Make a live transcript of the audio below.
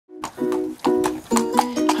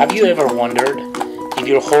Have you ever wondered if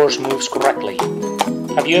your horse moves correctly?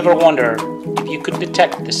 Have you ever wondered if you could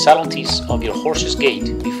detect the subtleties of your horse's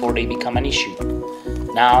gait before they become an issue?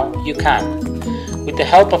 Now you can. With the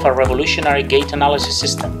help of a revolutionary gait analysis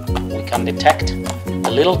system, we can detect the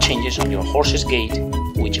little changes on your horse's gait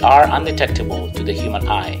which are undetectable to the human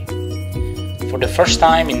eye. For the first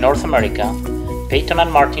time in North America, Peyton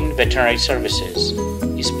 & Martin Veterinary Services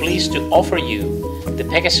is pleased to offer you the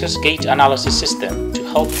Pegasus gait analysis system to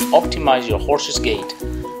help optimize your horse's gait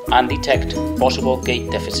and detect possible gait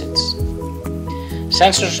deficits.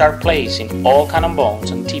 Sensors are placed in all cannon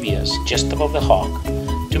bones and tibias just above the hock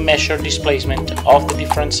to measure displacement of the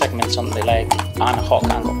different segments on the leg and hock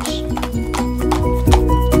angles.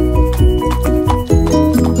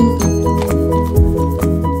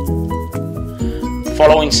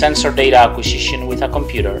 Following sensor data acquisition with a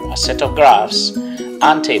computer, a set of graphs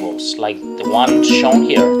and tables like the ones shown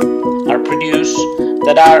here are produced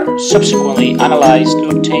that are subsequently analyzed to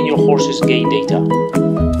obtain your horse's gait data.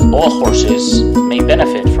 All horses may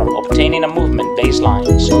benefit from obtaining a movement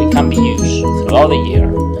baseline so it can be used throughout the year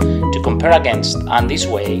to compare against and this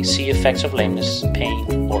way see effects of lameness,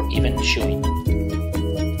 pain, or even shoeing.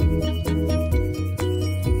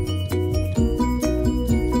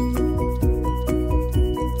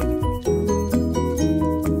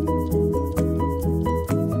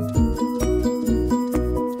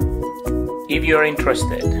 If you are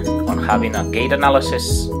interested on having a gait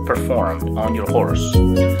analysis performed on your horse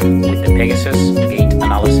with the Pegasus gait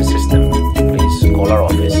analysis system, please call our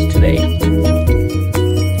office today.